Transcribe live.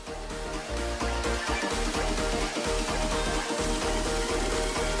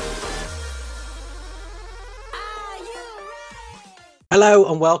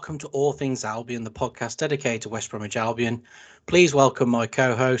Hello and welcome to All Things Albion, the podcast dedicated to West Bromwich Albion. Please welcome my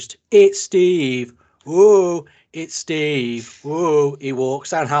co-host. It's Steve. Whoa, it's Steve. Whoa, he walks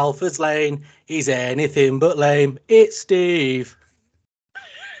down Halford's Lane. He's anything but lame. It's Steve.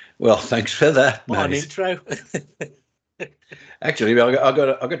 Well, thanks for that, What an mate. intro. Actually, I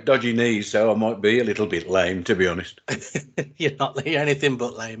got dodgy knees, so I might be a little bit lame, to be honest. You're not anything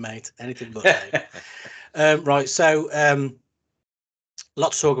but lame, mate. Anything but lame. Right, so a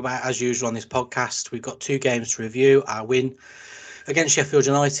lot to talk about as usual on this podcast. We've got two games to review: our win against Sheffield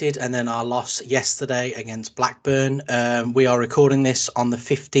United and then our loss yesterday against Blackburn. We are recording this on the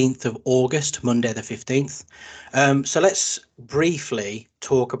 15th of August, Monday the 15th. So let's briefly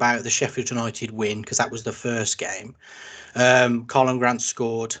talk about the Sheffield United win, because that was the first game. Colin Grant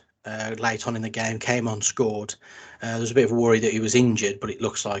scored late on in the game, came on, scored. There was a bit of a worry that he was injured, but it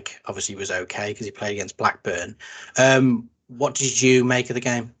looks like obviously he was okay because he played against Blackburn. What did you make of the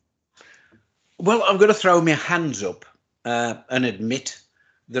game? Well, I'm going to throw my hands up and admit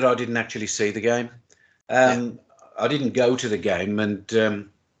that I didn't actually see the game. I didn't go to the game, and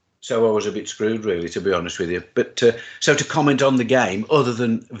so I was a bit screwed, really, to be honest with you. But so to comment on the game, other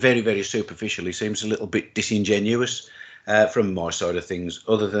than very, very superficially, seems a little bit disingenuous from my side of things.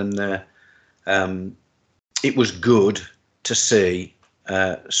 Other than it was good to see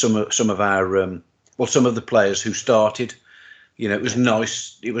some of our some of the players who started. You know, it was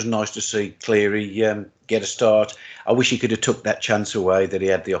nice. It was nice to see Cleary get a start. I wish he could have took that chance away that he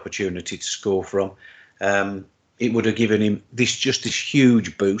had the opportunity to score from. It would have given him this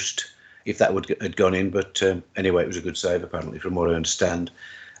huge boost if that had gone in. But anyway, it was a good save apparently, from what I understand.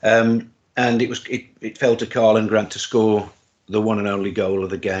 And it fell to Karlan Grant to score the one and only goal of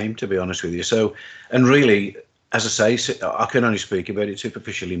the game, to be honest with you. So, and really, as I say, I can only speak about it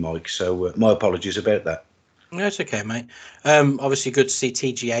superficially, Mike. So my apologies about that. No, it's okay, mate. Obviously, good to see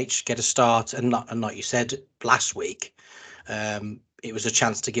TGH get a start, and like you said last week, it was a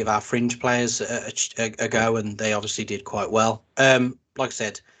chance to give our fringe players a go, and they obviously did quite well. Like I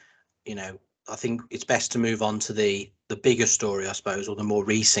said, you know, I think it's best to move on to the bigger story, I suppose, or the more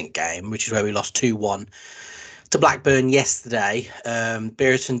recent game, which is where we lost 2-1 to Blackburn yesterday.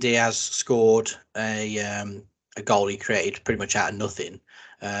 Brereton Diaz scored a goal he created pretty much out of nothing.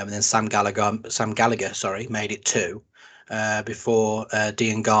 And then Sam Gallagher, made it 2 before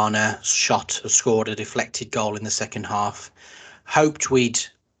Dean Garner scored a deflected goal in the second half. Hoped we'd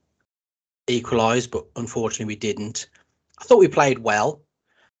equalise, but unfortunately we didn't. I thought we played well.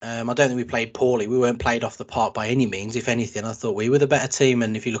 I don't think we played poorly. We weren't played off the park by any means. If anything, I thought we were the better team.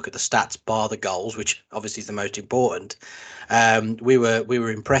 And if you look at the stats, bar the goals, which obviously is the most important, we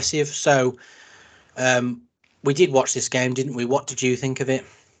were impressive. So we did watch this game, didn't we? What did you think of it?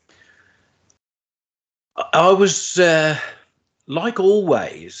 I was like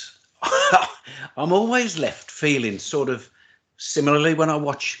always. I'm always left feeling sort of similarly when I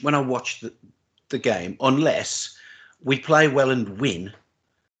watch the game, unless we play well and win.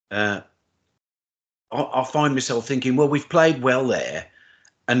 I find myself thinking, well, we've played well there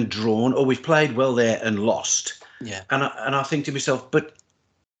and drawn, or we've played well there and lost. Yeah. And I think to myself, but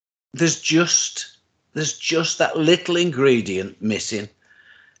there's just that little ingredient missing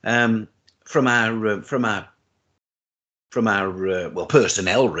from our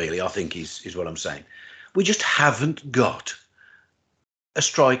personnel, really. I think is what I'm saying. We just haven't got a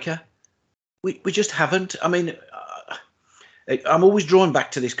striker. We just haven't. I mean, I'm always drawn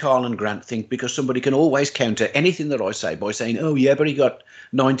back to this Karlan Grant thing, because somebody can always counter anything that I say by saying, oh, yeah, but he got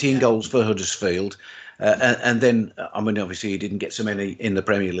 19 goals for Huddersfield. And then, I mean, obviously he didn't get so many in the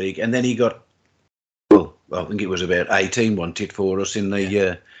Premier League. And then he got, well, I think it was about 18 wanted for us in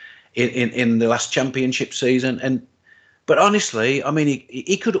the in the last championship season. But honestly, I mean,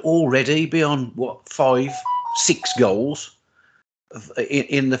 he could already be on, 5-6 goals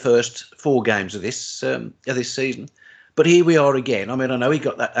in the first 4 games of this season. But here we are again. I mean, I know he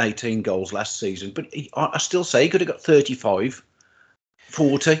got that 18 goals last season, but I still say he could have got 35,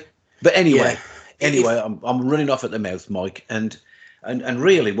 40. But anyway, I'm running off at the mouth, Mike. And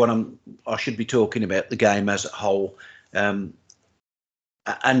really, I should be talking about the game as a whole.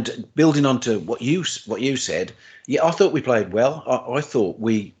 And building on to what you said, yeah, I thought we played well. I thought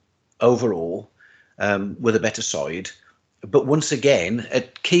we overall were the better side. But once again,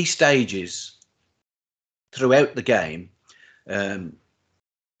 at key stages throughout the game,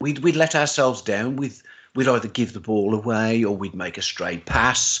 we'd let ourselves down. We'd either give the ball away, or we'd make a stray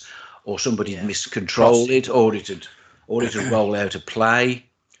pass, or somebody'd miscontrol it, or it'd roll out of play,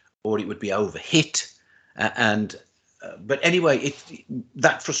 or it would be overhit. But anyway,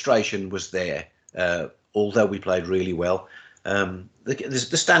 that frustration was there. Although we played really well, The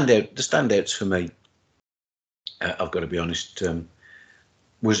standouts for me, I've got to be honest,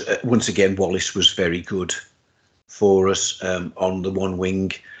 was once again Wallace was very good for us on the one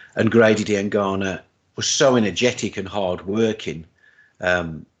wing, and Grady Diangana was so energetic and hard working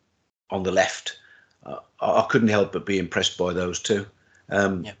on the left. I couldn't help but be impressed by those two.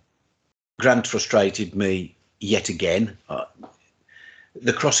 Grant frustrated me yet again.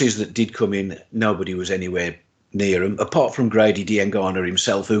 The crosses that did come in, nobody was anywhere near him, apart from Grady Diangana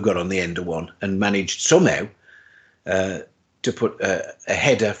himself, who got on the end of one and managed somehow to put a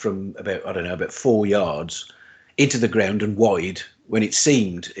header from about 4 yards into the ground and wide when it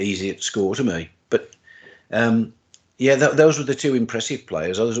seemed easy to score to me. But those were the two impressive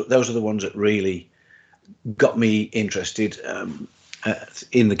players. Those are the ones that really got me interested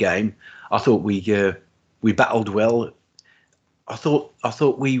in the game. I thought we battled well. I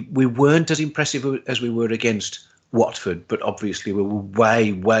thought we weren't as impressive as we were against Watford, but obviously we were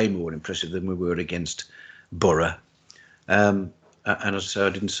way more impressive than we were against Borough. And as I say, I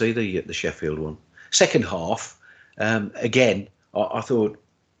didn't see the Sheffield one. Second half, again, I thought,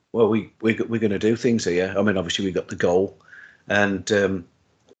 well, we're going to do things here. I mean, obviously we got the goal, and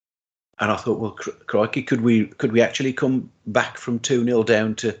I thought, well, crikey, could we actually come back from 2-0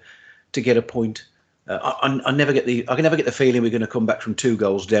 down to get a point? I can never get the feeling we're going to come back from 2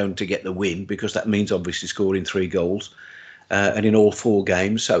 goals down to get the win, because that means obviously scoring 3 goals. And in all 4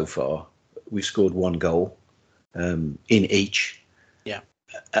 games so far, we've scored 1 goal in each. Yeah.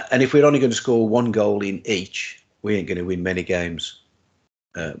 And if we're only going to score 1 goal in each, we ain't going to win many games.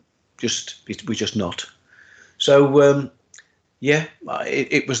 We're just not. So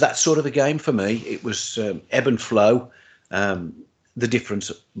it was that sort of a game for me. It was ebb and flow. The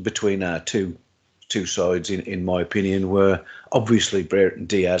difference between our two sides, in my opinion, were obviously Brereton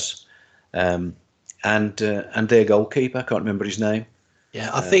Diaz and their goalkeeper. I can't remember his name. Yeah,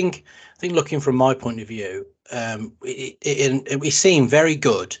 I think looking from my point of view, we seem very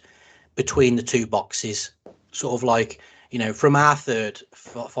good between the 2 boxes, sort of like, from our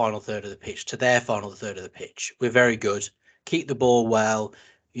final third of the pitch to their final third of the pitch. We're very good. Keep the ball well,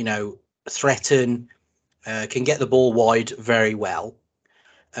 threaten, can get the ball wide very well.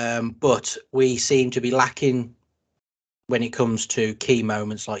 But we seem to be lacking when it comes to key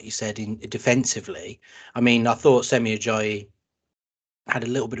moments, like you said, in defensively. I mean, I thought Semi Ajayi had a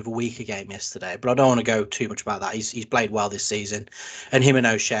little bit of a weaker game yesterday, but I don't want to go too much about that. He's played well this season, and him and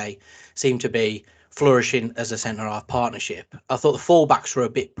O'Shea seem to be flourishing as a centre-half partnership. I thought the fullbacks were a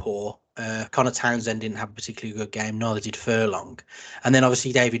bit poor. Connor Townsend didn't have a particularly good game, neither did Furlong. And then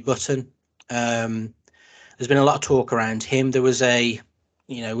obviously David Button. There's been a lot of talk around him. There was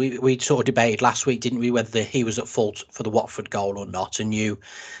we sort of debated last week, didn't we, whether he was at fault for the Watford goal or not. And you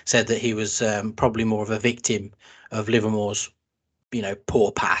said that he was probably more of a victim of Livermore's,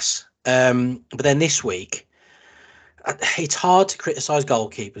 poor pass. But then this week, it's hard to criticise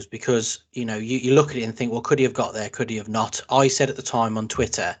goalkeepers because, you look at it and think, well, could he have got there? Could he have not? I said at the time on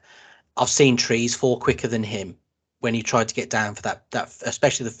Twitter, I've seen trees fall quicker than him when he tried to get down for that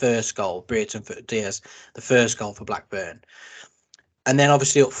especially the first goal, Brereton Diaz, the first goal for Blackburn. And then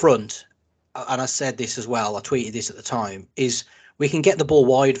obviously up front, and I said this as well, I tweeted this at the time, is we can get the ball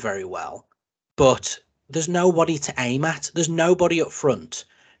wide very well, but there's nobody to aim at. There's nobody up front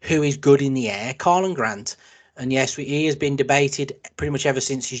who is good in the air. Karlan Grant, and yes, he has been debated pretty much ever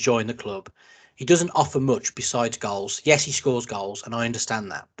since he's joined the club. He doesn't offer much besides goals. Yes, he scores goals, and I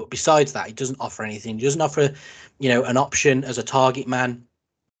understand that. But besides that, he doesn't offer anything. He doesn't offer, an option as a target man.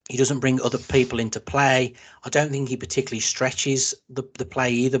 He doesn't bring other people into play. I don't think he particularly stretches the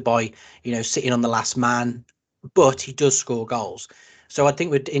play either by, sitting on the last man. But he does score goals. So I think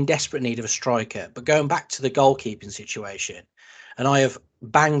we're in desperate need of a striker. But going back to the goalkeeping situation, and I have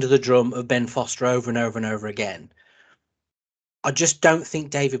banged the drum of Ben Foster over and over and over again, I just don't think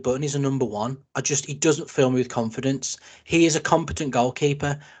David Button is a number 1. He doesn't fill me with confidence. He is a competent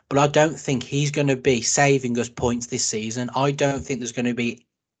goalkeeper, but I don't think he's going to be saving us points this season. I don't think there's going to be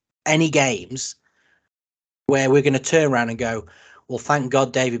any games where we're going to turn around and go, well, thank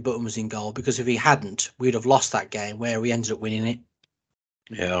God David Button was in goal, because if he hadn't, we'd have lost that game where we ended up winning it.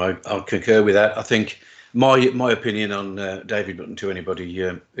 Yeah, I'll concur with that. I think my opinion on David Button, to anybody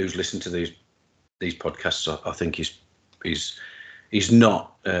who's listened to these podcasts, I think he's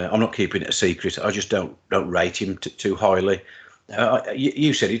not. I'm not keeping it a secret. I just don't rate him too highly. No.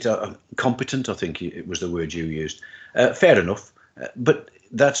 You said it. Competent, I think it was the word you used. Fair enough, but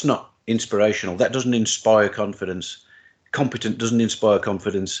that's not inspirational. That doesn't inspire confidence. Competent doesn't inspire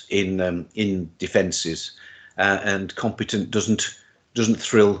confidence in defences, and competent doesn't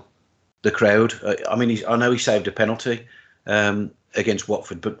thrill the crowd. I mean, I know he saved a penalty against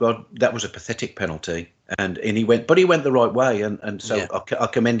Watford, but God, that was a pathetic penalty, and he went the right way, and so I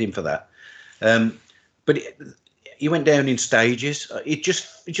commend him for that. But he went down in stages. It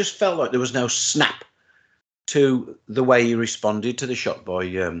just felt like there was no snap to the way he responded to the shot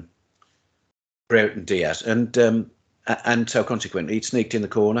by Brereton Diaz, and so consequently it sneaked in the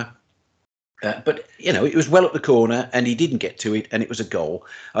corner. But it was well up the corner, and he didn't get to it, and it was a goal.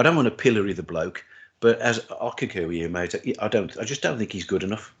 I don't want to pillory the bloke, but as I'll concur with you, mate, I just don't think he's good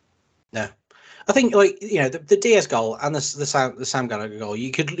enough. No, I think the Diaz goal and the Sam Gallagher goal.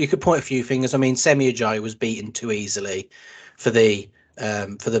 You could point a few fingers. I mean, Semi Ajayi was beaten too easily for the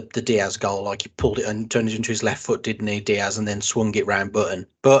Diaz goal. Like, he pulled it and turned it into his left foot, didn't he, Diaz, and then swung it round Button.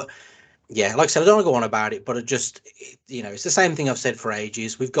 But yeah, like I said, I don't want to go on about it, but it's the same thing I've said for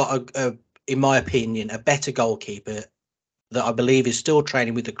ages. We've got in my opinion, a better goalkeeper that I believe is still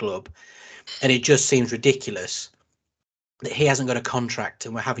training with the club, and it just seems ridiculous that he hasn't got a contract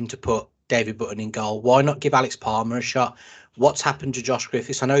and we're having to put David Button in goal. Why not give Alex Palmer a shot? What's happened to Josh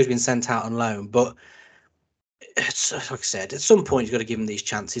Griffiths? I know he's been sent out on loan, but it's, like I said, at some point you've got to give him these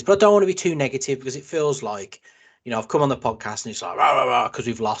chances. But I don't want to be too negative, because it feels like, I've come on the podcast and it's like, rah, rah, rah, because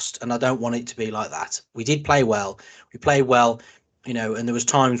we've lost, and I don't want it to be like that. We did play well. We played well. And there was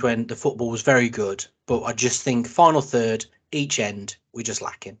times when the football was very good, but I just think final third, each end, we're just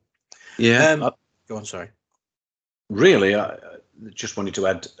lacking. Yeah. Go on, sorry. Really, I just wanted to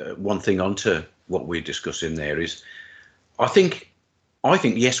add one thing onto what we're discussing there is, I think,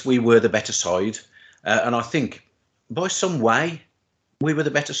 yes, we were the better side. And I think by some way, we were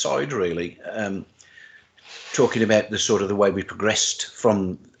the better side, really. Talking about the sort of the way we progressed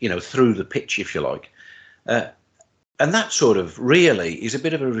from, through the pitch, if you like. And that sort of really is a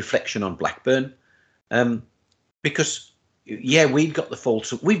bit of a reflection on Blackburn, because we've got the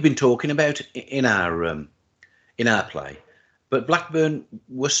faults we've been talking about in our play, but Blackburn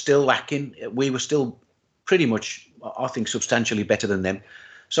was still lacking. We were still pretty much, I think, substantially better than them.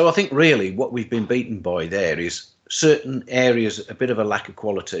 So I think really what we've been beaten by there is certain areas, a bit of a lack of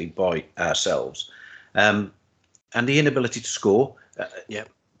quality by ourselves, and the inability to score.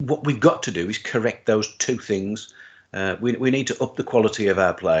 What we've got to do is correct those two things. We need to up the quality of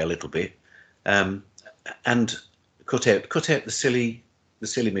our play a little bit, and cut out the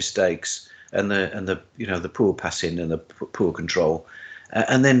silly mistakes and the poor passing and the poor control,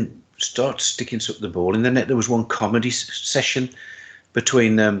 and then start sticking the ball in the net. There was one comedy session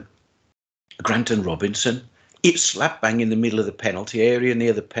between Grant and Robinson. It's slap bang in the middle of the penalty area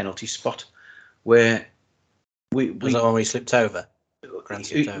near the penalty spot, where we was that when we slipped over.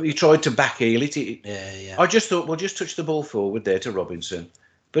 He tried to back heel it. Yeah. I just thought, just touch the ball forward there to Robinson,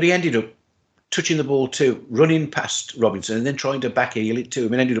 but he ended up touching the ball too, running past Robinson, and then trying to back heel it to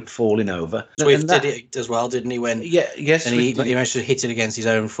him, and ended up falling over. Swift did it as well, didn't he? Yes, and he managed to hit it against his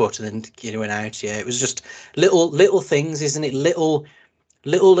own foot, and then he went out. Yeah, it was just little things, isn't it? Little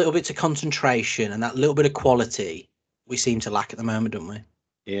bits of concentration and that little bit of quality we seem to lack at the moment, don't we?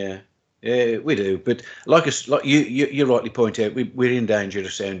 Yeah. Yeah, we do, but like you rightly point out, we're in danger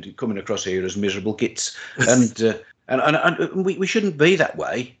of coming across here as miserable gits, and we shouldn't be that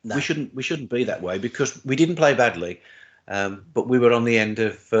way. No. We shouldn't be that way, because we didn't play badly, but we were on the end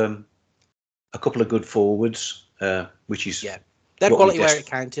of a couple of good forwards, which is that quality where it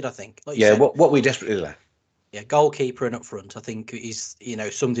counted, I think. Like said. What we desperately lack. Yeah, goalkeeper and up front, I think, is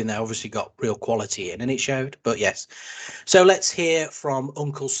something they obviously got real quality in, and it showed. But yes, so let's hear from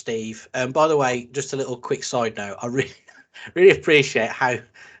Uncle Steve. By the way, just a little quick side note: I really appreciate how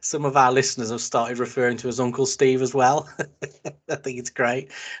some of our listeners have started referring to as Uncle Steve as well. I think it's great.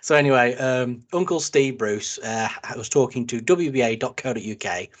 So anyway, Uncle Steve Bruce was talking to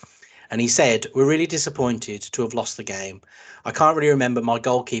WBA.co.uk. And he said, "We're really disappointed to have lost the game. I can't really remember my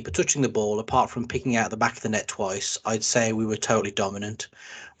goalkeeper touching the ball apart from picking out the back of the net twice. I'd say we were totally dominant.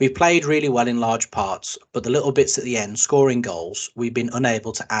 We played really well in large parts, but the little bits at the end, scoring goals, we've been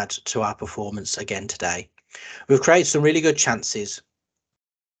unable to add to our performance again today. We've created some really good chances,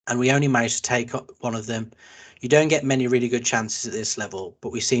 and we only managed to take up one of them. You don't get many really good chances at this level,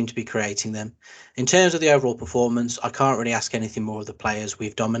 but we seem to be creating them. In terms of the overall performance, I can't really ask anything more of the players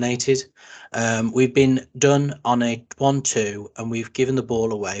we've dominated. We've been done on a 1-2, and we've given the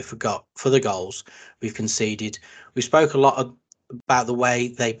ball away for the goals we've conceded. We spoke a lot about the way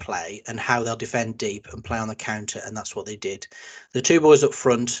they play and how they'll defend deep and play on the counter, and that's what they did. The two boys up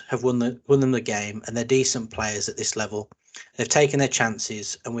front have won them the game, and they're decent players at this level. They've taken their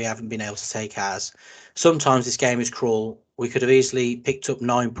chances, and we haven't been able to take ours. Sometimes this game is cruel. We could have easily picked up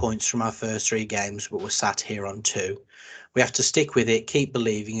 9 points from our first 3 games, but we're sat here on 2. We have to stick with it, keep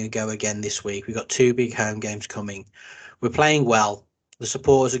believing, and go again this week. We've got 2 big home games coming. We're playing well. The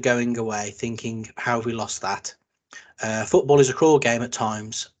supporters are going away thinking, how have we lost that? Football is a cruel game at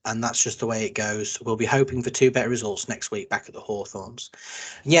times, and that's just the way it goes. We'll be hoping for 2 better results next week back at the Hawthorns.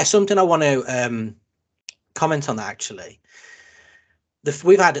 Yeah, something I want to comment on that actually.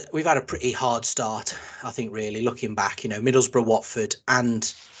 We've had a pretty hard start, I think. Really, looking back, Middlesbrough, Watford,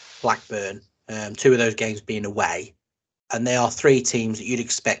 and Blackburn, 2 of those games being away, and they are 3 teams that you'd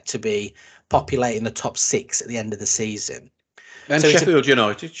expect to be populating the top 6 at the end of the season. And so Sheffield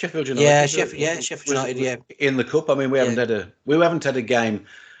United. Sheffield United, yeah. In the cup. I mean, we haven't had a game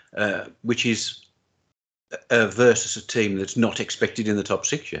which is versus a team that's not expected in the top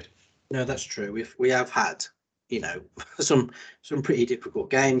 6 yet. No, that's true. We have had, some pretty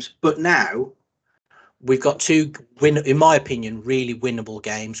difficult games, but now we've got 2 in my opinion, really winnable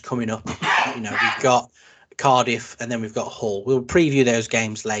games coming up. We've got Cardiff and then we've got Hull. We'll preview those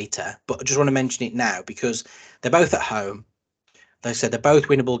games later, but I just want to mention it now because they're both at home. They said they're both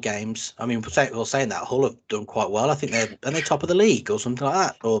winnable games. I mean, we're saying that Hull have done quite well. I think they're top of the league or something like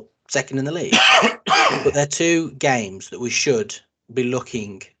that, or second in the league. But they're 2 games that we should be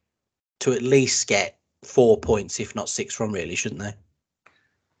looking to at least get 4 points, if not 6 from, really, shouldn't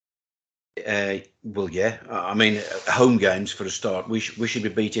they? Well, yeah. I mean, home games for a start. We should be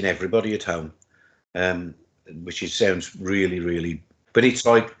beating everybody at home, which sounds really, really. But it's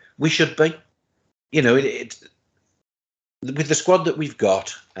like we should be. It's with the squad that we've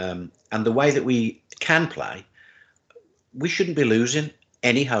got and the way that we can play, we shouldn't be losing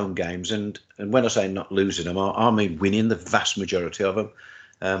any home games. And when I say not losing them, I mean winning the vast majority of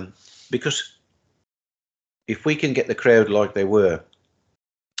them. Because if we can get the crowd like they were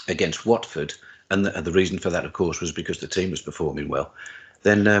against Watford, and the reason for that, of course, was because the team was performing well,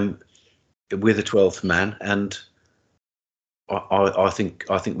 then we're the 12th man, and I think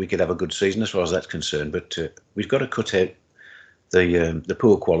we could have a good season as far as that's concerned. But we've got to cut out the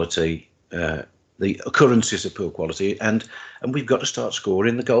poor quality, the occurrences of poor quality, and we've got to start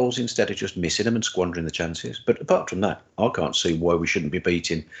scoring the goals instead of just missing them and squandering the chances. But apart from that, I can't see why we shouldn't be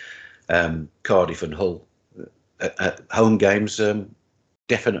beating Cardiff and Hull. Home games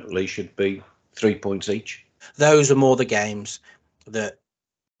definitely should be 3 points each. Those are more the games that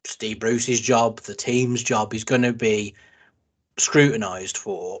Steve Bruce's job, the team's job, is going to be scrutinised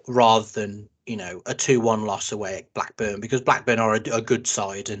for, rather than a 2-1 loss away at Blackburn, because Blackburn are a good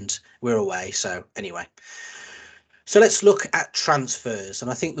side and we're away. So anyway, so let's look at transfers, and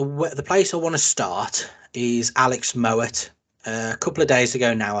I think the place I want to start is Alex Mowatt. A couple of days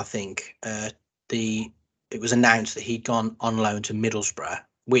ago now, I think it was announced that he'd gone on loan to Middlesbrough,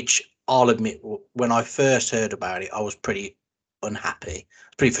 which I'll admit, when I first heard about it, I was pretty unhappy,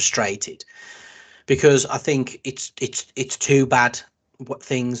 pretty frustrated, because I think it's too bad. What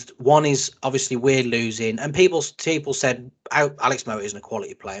things? One is obviously we're losing, and people said Alex Mowatt isn't a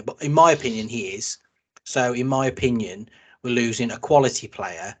quality player, but in my opinion he is. So in my opinion, we're losing a quality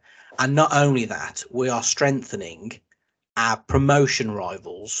player, and not only that, we are strengthening our promotion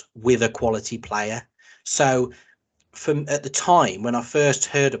rivals with a quality player. So at the time when I first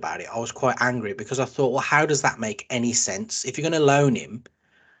heard about it, I was quite angry, because I thought, well, how does that make any sense? If you're going to loan him,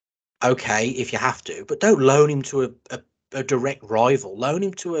 okay, if you have to, but don't loan him to a direct rival. Loan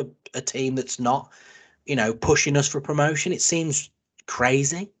him to a team that's not, pushing us for promotion. It seems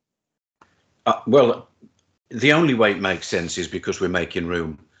crazy. Well, the only way it makes sense is because we're making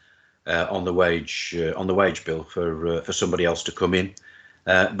room on the wage bill for somebody else to come in.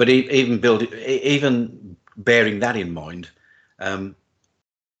 But even bearing that in mind,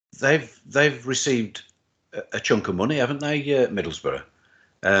 they've received a chunk of money, haven't they, Middlesbrough?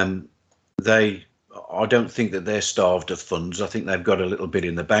 I don't think that they're starved of funds. I think they've got a little bit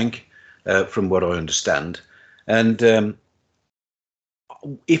in the bank, from what I understand. And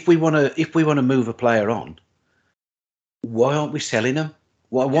if we want to move a player on, why aren't we selling him?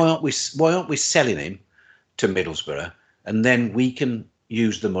 Why aren't we selling him to Middlesbrough, and then we can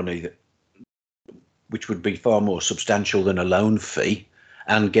use the money which would be far more substantial than a loan fee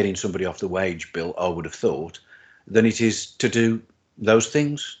and getting somebody off the wage bill, I would have thought, than it is to do those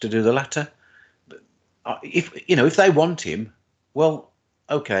things, to do the latter. If they want him, well,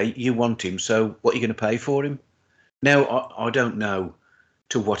 okay, you want him, so what are you going to pay for him? Now, I don't know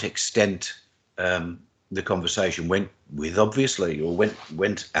to what extent the conversation went with, obviously, or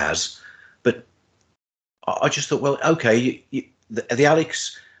went as, but I just thought, well, okay, the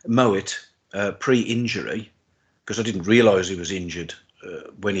Alex Mowatt pre-injury, because I didn't realise he was injured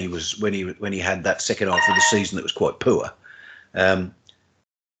when he had that second half of the season that was quite poor.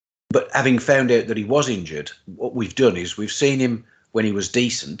 But having found out that he was injured, what we've done is we've seen him when he was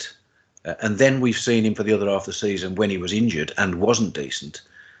decent, And then we've seen him for the other half of the season when he was injured and wasn't decent.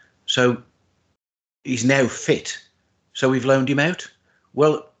 So he's now fit. So we've loaned him out.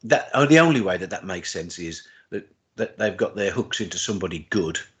 Well, the only way that makes sense is that they've got their hooks into somebody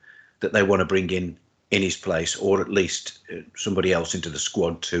good that they want to bring in his place, or at least somebody else into the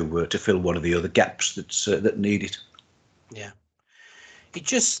squad to fill one of the other gaps that need it. Yeah.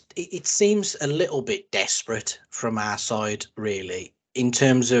 It seems a little bit desperate from our side, really, in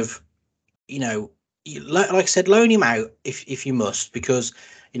terms of, like I said, loan him out if you must, because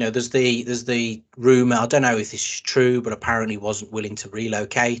there's the rumor. I don't know if this is true, but apparently wasn't willing to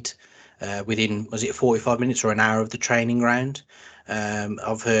relocate within, was it 45 minutes or an hour of the training ground.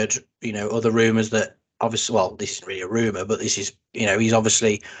 I've heard other rumors that obviously, well, this isn't really a rumor, but this is he's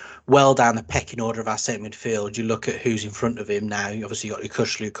obviously well down the pecking order of our centre midfield. You look at who's in front of him now. You obviously got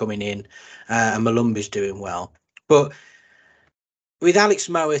Lukushlu coming in, and Malumbi's doing well, but with Alex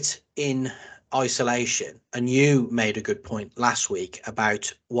Mowat in isolation, and you made a good point last week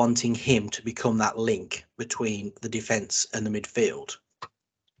about wanting him to become that link between the defence and the midfield.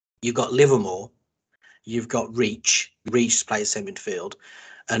 You've got Livermore, you've got Reach plays centre midfield,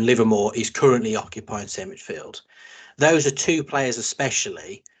 and Livermore is currently occupying centre midfield. Those are two players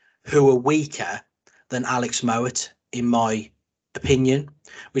especially who are weaker than Alex Mowat, in my opinion,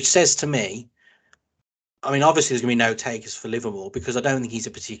 which says to me, I mean, obviously there's going to be no takers for Livermore because I don't think he's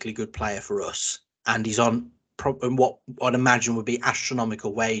a particularly good player for us, and he's on what I'd imagine would be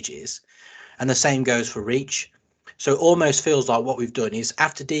astronomical wages, and the same goes for Reach. So it almost feels like what we've done is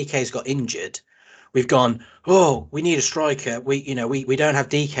after DK's got injured, we've gone, oh, we need a striker. We don't have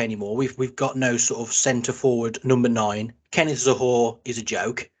DK anymore. We've got no sort of centre forward number 9. Kenneth Zohore is a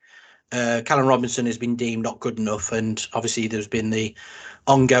joke. Callum Robinson has been deemed not good enough, and obviously there's been the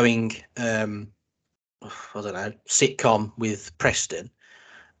ongoing sitcom with Preston.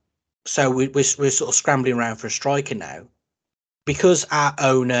 So we're sort of scrambling around for a striker now, because our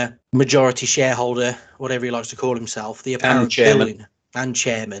owner, majority shareholder, whatever he likes to call himself, the apparent chairman,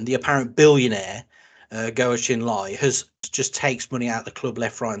 the apparent billionaire, Goa Chin Lai, just takes money out of the club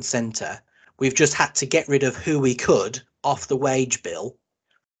left, right, and centre. We've just had to get rid of who we could off the wage bill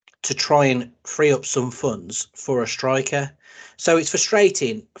to try and free up some funds for a striker. So it's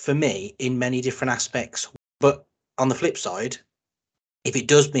frustrating for me in many different aspects. But on the flip side, if it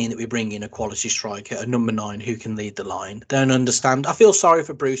does mean that we bring in a quality striker, a number 9 who can lead the line, don't understand. I feel sorry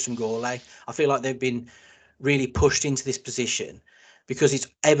for Bruce and Gourlay. I feel like they've been really pushed into this position because it's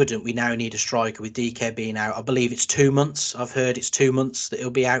evident we now need a striker with DK being out. I believe it's 2 months. I've heard it's 2 months that he'll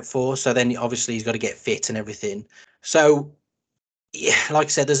be out for. So then obviously he's got to get fit and everything. So, yeah, like I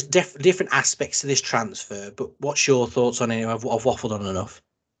said, there's different aspects to this transfer. But what's your thoughts on it? I've waffled on enough.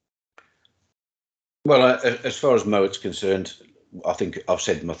 Well, as far as Mowat's concerned, I think I've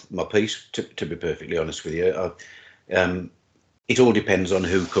said my piece, to be perfectly honest with you. It all depends on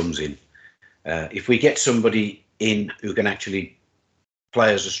who comes in. If we get somebody in who can actually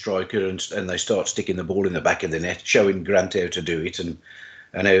play as a striker and they start sticking the ball in the back of the net, showing Grant how to do it, and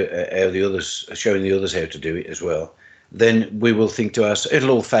how the others are showing the others how to do it as well, then we will think to us, it'll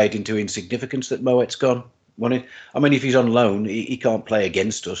all fade into insignificance that Mowat's gone. I mean, if he's on loan, he can't play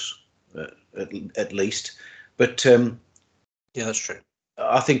against us, at least. But yeah, that's true.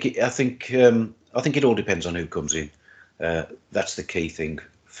 I think it all depends on who comes in. That's the key thing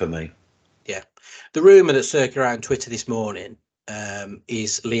for me. Yeah, the rumor that circulated around Twitter this morning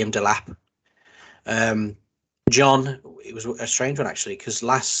is Liam Delap. John, it was a strange one actually, because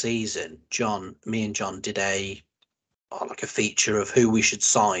last season, me and John did a feature of who we should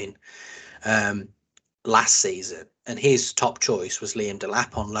sign last season, and his top choice was Liam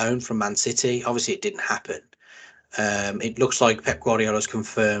Delap on loan from Man City. Obviously, it didn't happen. It looks like Pep Guardiola's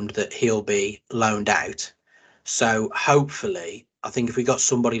confirmed that he'll be loaned out. So hopefully, I think if we got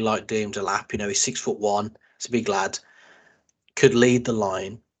somebody like Liam Delap, he's 6'1", he's a big lad, could lead the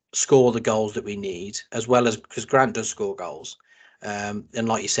line, score the goals that we need, as well as, because Grant does score goals. And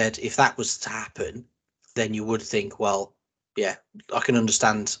like you said, if that was to happen, then you would think, well, yeah, I can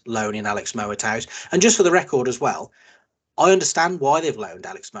understand loaning Alex Mowat out. And just for the record as well, I understand why they've loaned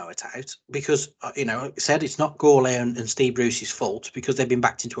Alex Mowat out, because, like I said, it's not Gourlay and Steve Bruce's fault because they've been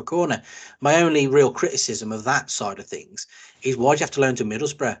backed into a corner. My only real criticism of that side of things is, why do you have to loan to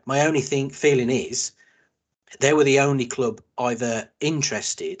Middlesbrough? My only feeling is they were the only club either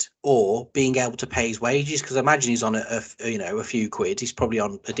interested or being able to pay his wages, because I imagine he's on a few quid. He's probably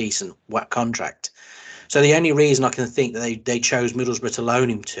on a decent contract. So the only reason I can think that they chose Middlesbrough to loan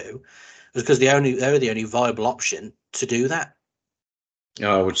him to was because they were the only viable option to do that.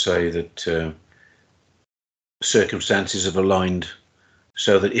 I would say that circumstances have aligned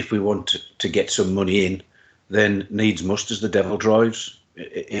so that if we want to get some money in, then needs must as the devil drives.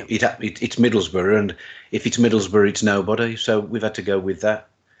 It's Middlesbrough, and if it's Middlesbrough, it's nobody. So we've had to go with that.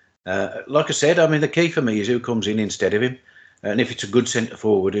 Like I said, I mean, the key for me is who comes in instead of him, and if it's a good centre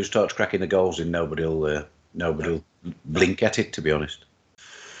forward who starts cracking the goals in, nobody'll blink at it. To be honest.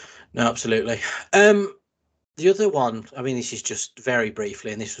 No, absolutely. The other one, I mean, this is just very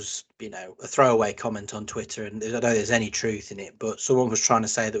briefly, and this was, a throwaway comment on Twitter, and I don't know there's any truth in it, but someone was trying to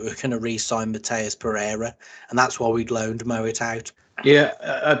say that we were going to re-sign Mateus Pereira, and that's why we'd loaned Mowatt out.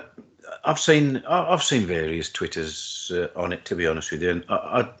 Yeah, I've seen various Twitters on it. To be honest with you,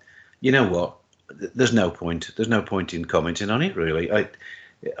 and you know what? There's no point. There's no point in commenting on it, really. I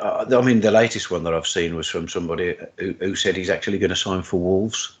mean, the latest one that I've seen was from somebody who said he's actually going to sign for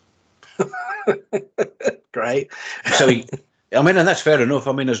Wolves. Great. So and that's fair enough.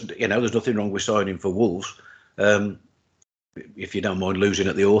 I mean, there's nothing wrong with signing for Wolves, if you don't mind losing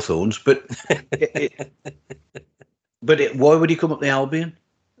at the Hawthorns. But why would he come up the Albion?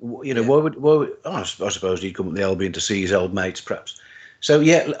 Why would I suppose he'd come up the Albion to see his old mates, perhaps. So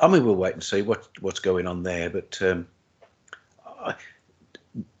yeah, I mean, we'll wait and see what's going on there. But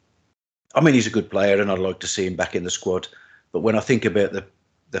I mean, he's a good player, and I'd like to see him back in the squad. But when I think about the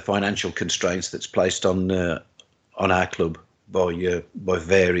financial constraints that's placed on our club by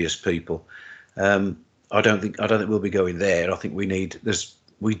various people, I don't think we'll be going there. I think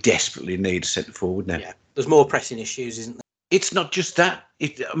we desperately need a centre forward now. Yeah, there's more pressing issues, isn't there? It's not just that.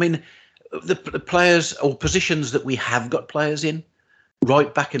 I mean, the players or positions that we have got players in,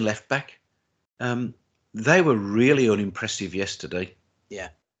 right back and left back, they were really unimpressive yesterday. Yeah.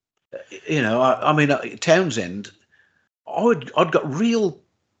 I mean, Townsend, I'd got real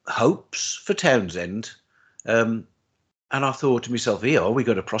hopes for Townsend, and I thought to myself, we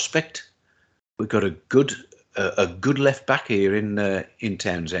got a prospect. We've got a good left back here in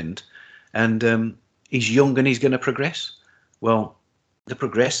Townsend, and he's young and he's going to progress. Well, the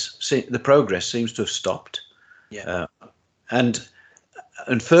progress seems to have stopped. Yeah. And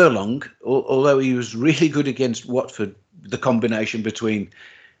Furlong, although he was really good against Watford, the combination between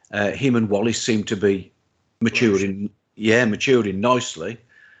him and Wallace seemed to be maturing nicely.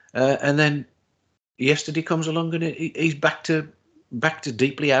 And then yesterday comes along and he's back to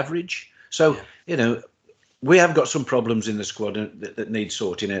deeply average. So we have got some problems in the squad that need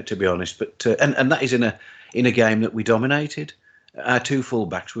sorting out, to be honest. But and that is in a game that we dominated. Our two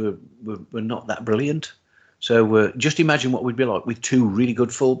fullbacks were not that brilliant. So just imagine what we'd be like with two really good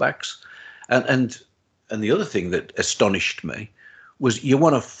fullbacks. And the other thing that astonished me was you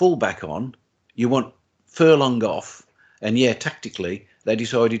want a fullback on, you want Furlong off, and tactically they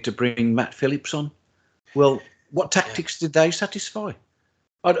decided to bring Matt Phillips on. Well, what tactics did they satisfy?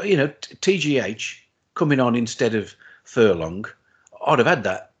 TGH coming on instead of Furlong, I'd have had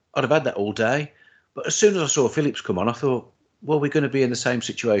that. I'd have had that all day. But as soon as I saw Phillips come on, I thought, well, we're going to be in the same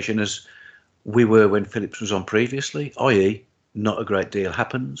situation as we were when Phillips was on previously, i.e., not a great deal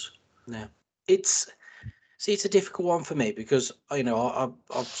happens. No, it's a difficult one for me because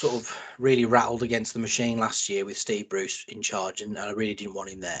I've sort of really rattled against the machine last year with Steve Bruce in charge, and I really didn't want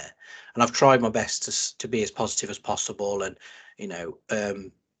him there. And I've tried my best to be as positive as possible, and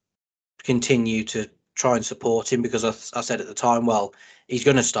continue to try and support him because I said at the time, well, he's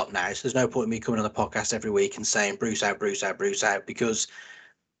going to stop now, so there's no point in me coming on the podcast every week and saying Bruce out, Bruce out, Bruce out, because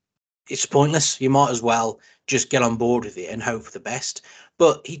it's pointless. You might as well just get on board with it and hope for the best.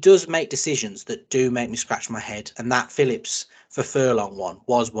 But he does make decisions that do make me scratch my head, and that Phillips for Furlong one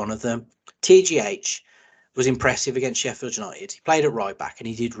was one of them. TGH was impressive against Sheffield United. He played at right back and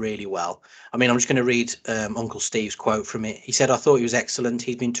he did really well. I mean, I'm just going to read Uncle Steve's quote from it. He said, "I thought he was excellent.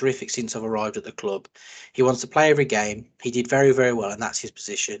 He's been terrific since I've arrived at the club. He wants to play every game. He did very, very well, and that's his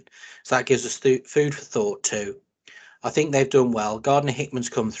position. So that gives us food for thought too. I think they've done well. Gardner Hickman's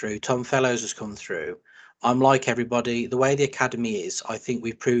come through. Tom Fellows has come through. I'm like everybody. The way the academy is, I think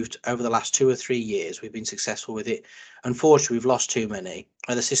we've proved over the last 2 or 3 years we've been successful with it. Unfortunately, we've lost too many.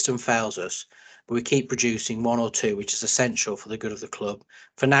 The system fails us, but we keep producing 1 or 2, which is essential for the good of the club.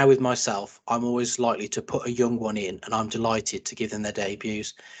 For now, with myself, I'm always likely to put a young one in, and I'm delighted to give them their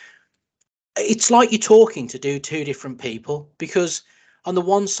debuts." It's like you're talking to two different people, because on the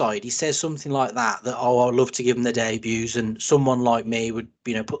one side, he says something like that, I'd love to give them their debuts, and someone like me would,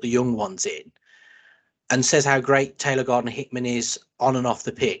 put the young ones in, and says how great Taylor Gardner Hickman is on and off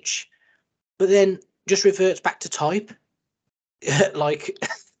the pitch, but then just reverts back to type like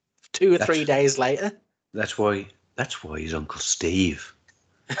 2 or 3 days later. That's why he's Uncle Steve,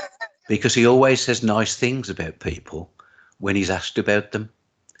 because he always says nice things about people when he's asked about them.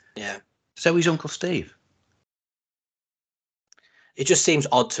 Yeah. So he's Uncle Steve. it just seems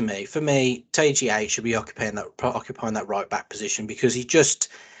odd to me. For me, TGA should be occupying that right back position because he just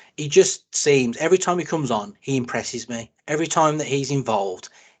seems every time he comes on, he impresses me. Every time that he's involved,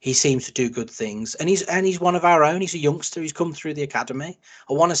 he seems to do good things, and he's one of our own. He's a youngster. He's come through the academy.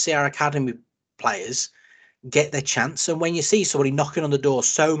 I want to see our academy players get their chance. And when you see somebody knocking on the door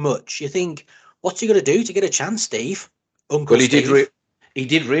so much, you think, what's he going to do to get a chance, Steve? Uncle Well, Steve. He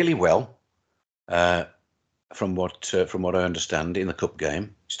did really well. From what I understand, in the cup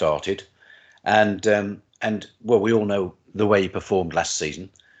game started, and well, we all know the way he performed last season,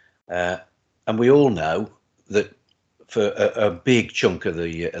 and we all know that for a big chunk of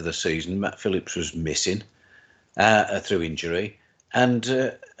the season, Matt Phillips was missing through injury,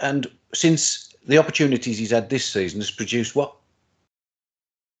 and since the opportunities he's had this season has produced what?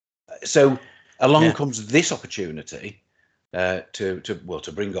 So along comes this opportunity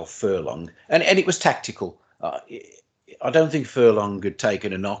to bring off Furlong, and it was tactical. I don't think Furlong had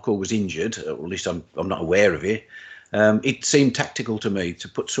taken a knock or was injured, or at least I'm not aware of it. It seemed tactical to me to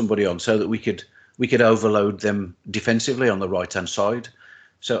put somebody on so that we could overload them defensively on the right hand side.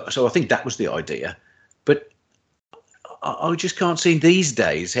 So I think that was the idea. But I just can't see these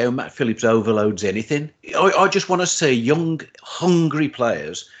days how Matt Phillips overloads anything. I just want to see young, hungry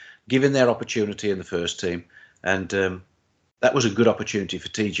players given their opportunity in the first team, and that was a good opportunity for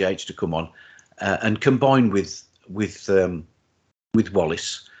TGH to come on. And combine with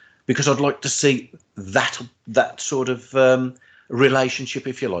Wallace, because I'd like to see that sort of relationship,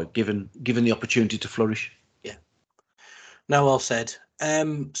 if you like, given the opportunity to flourish. Yeah. No, well said.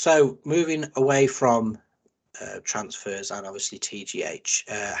 So moving away from transfers and obviously TGH,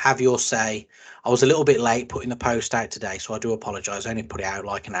 have your say. I was a little bit late putting the post out today, so I do apologise. I only put it out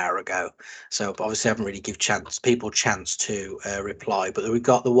like an hour ago, so obviously I haven't really give people a chance to reply. But we've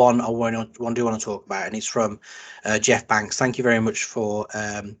got the one I want to talk about, and it's from Jeff Banks. Thank you very much for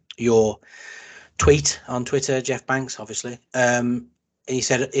your tweet on Twitter, Jeff Banks. Obviously, he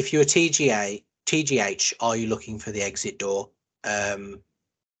said, if you're TGH, are you looking for the exit door?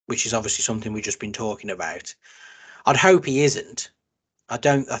 Which is obviously something we've just been talking about. I'd hope he isn't. I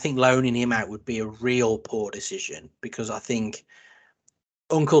think loaning him out would be a real poor decision, because I think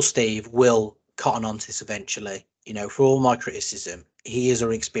Uncle Steve will cotton on to this eventually. You know, for all my criticism, he is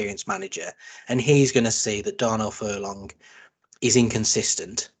an experienced manager, and he's going to see that Darnell Furlong is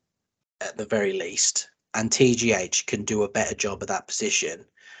inconsistent at the very least, and TGH can do a better job of that position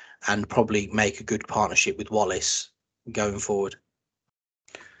and probably make a good partnership with Wallace going forward.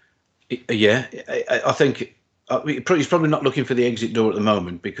 Yeah, I think he's probably not looking for the exit door at the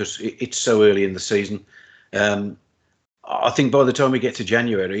moment because it's so early in the season. I think by the time we get to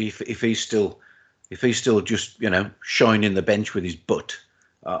January, if he's still just shining the bench with his butt,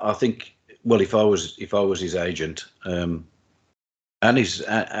 I think. Well, if I was his agent and his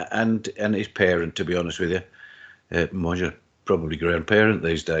parent, to be honest with you, mind you, probably grandparent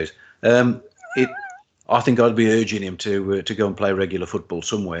these days. I think I'd be urging him to go and play regular football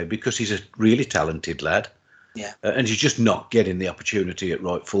somewhere, because he's a really talented lad. Yeah. And he's just not getting the opportunity at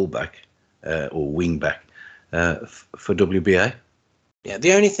right fullback or wing back for WBA. Yeah,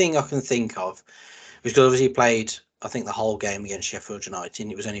 the only thing I can think of is, because obviously he played, I think, the whole game against Sheffield United, and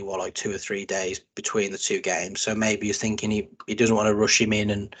it was only like 2 or 3 days between the two games. So maybe he's thinking he doesn't want to rush him in,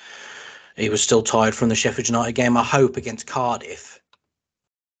 and he was still tired from the Sheffield United game. I hope against Cardiff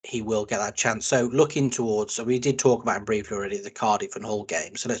he will get that chance. So looking towards, so we did talk about him briefly already, the Cardiff and Hull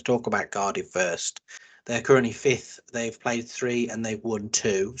game. So let's talk about Cardiff first. They're currently 5th. They've played 3 and they've won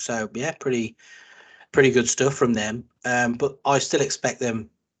 2. So yeah, pretty good stuff from them. But I still expect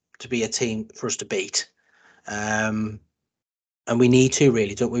them to be a team for us to beat. And we need to,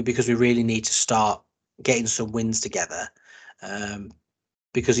 really, don't we? Because we really need to start getting some wins together.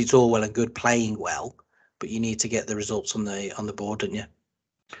 Because it's all well and good playing well, but you need to get the results on the board, don't you?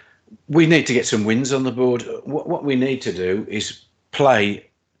 We need to get some wins on the board. What we need to do is play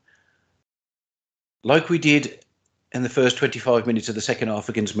like we did in the first 25 minutes of the second half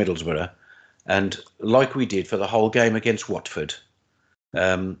against Middlesbrough, and like we did for the whole game against Watford,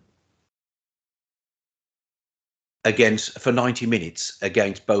 for 90 minutes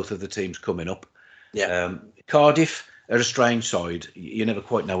against both of the teams coming up. Yeah. Cardiff are a strange side. You never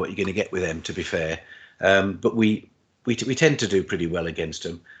quite know what you're going to get with them, to be fair. But we tend to do pretty well against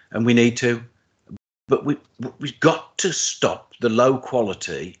them, and we need to. But we've got to stop the low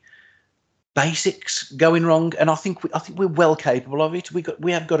quality basics going wrong, and I think we're well capable of it.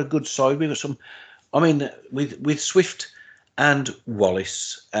 We have got a good side. We've got some. I mean, with Swift and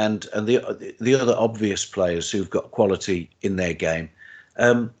Wallace and the other obvious players who've got quality in their game,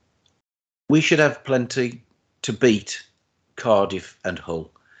 we should have plenty to beat Cardiff and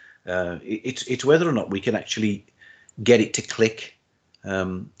Hull. It's whether or not we can actually get it to click.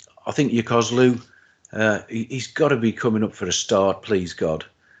 I think Yokozlu, he's got to be coming up for a start, please God.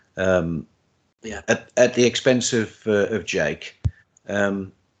 At the expense of Jake.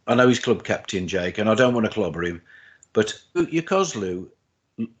 I know he's club captain, Jake, and I don't want to clobber him, but Yokozlu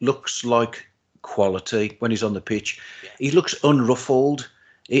looks like quality when he's on the pitch. Yeah. He looks unruffled.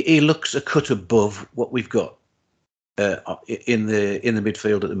 He looks a cut above what we've got in the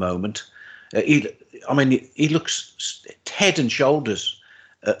midfield at the moment. He looks head and shoulders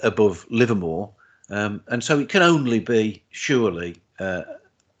above Livermore, and so it can only be surely a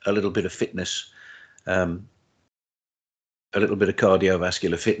little bit of fitness, a little bit of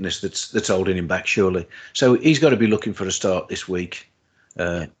cardiovascular fitness that's holding him back, surely. So he's got to be looking for a start this week.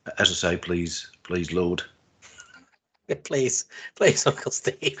 As I say, please, Lord. Please, Uncle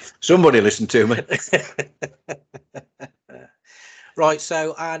Steve. Somebody listen to me. Right,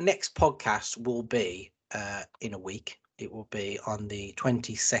 so our next podcast will be in a week. It will be on the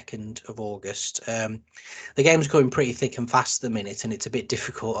 22nd of August. The game's going pretty thick and fast at the minute, and it's a bit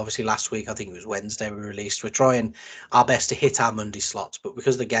difficult. Obviously, last week, I think it was Wednesday we released. We're trying our best to hit our Monday slots, but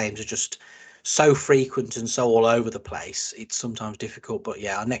because the games are just so frequent and so all over the place, it's sometimes difficult. But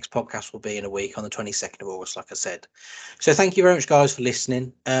yeah, our next podcast will be in a week on the 22nd of August, like I said. So thank you very much, guys, for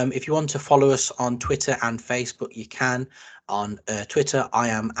listening. If you want to follow us on Twitter and Facebook, you can. On Twitter, I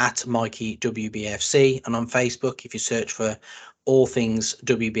am at Mikey WBFC, and on Facebook, if you search for all things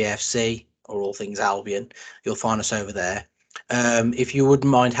WBFC or all things Albion, you'll find us over there. If you wouldn't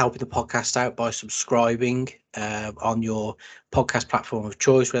mind helping the podcast out by subscribing on your podcast platform of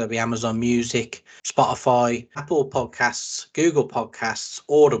choice, whether it be Amazon Music, Spotify, Apple Podcasts, Google Podcasts,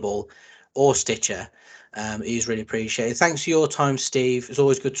 Audible, or Stitcher, it is really appreciated. Thanks for your time, Steve. It's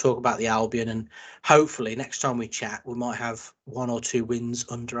always good to talk about the Albion, and hopefully next time we chat, we might have 1 or 2 wins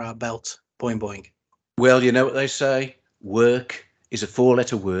under our belt. Boing, boing. Well, you know what they say, work is a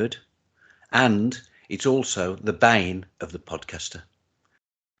 4-letter word, and it's also the bane of the podcaster.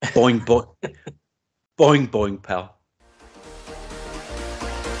 Boing, boing. Boing, boing, pal.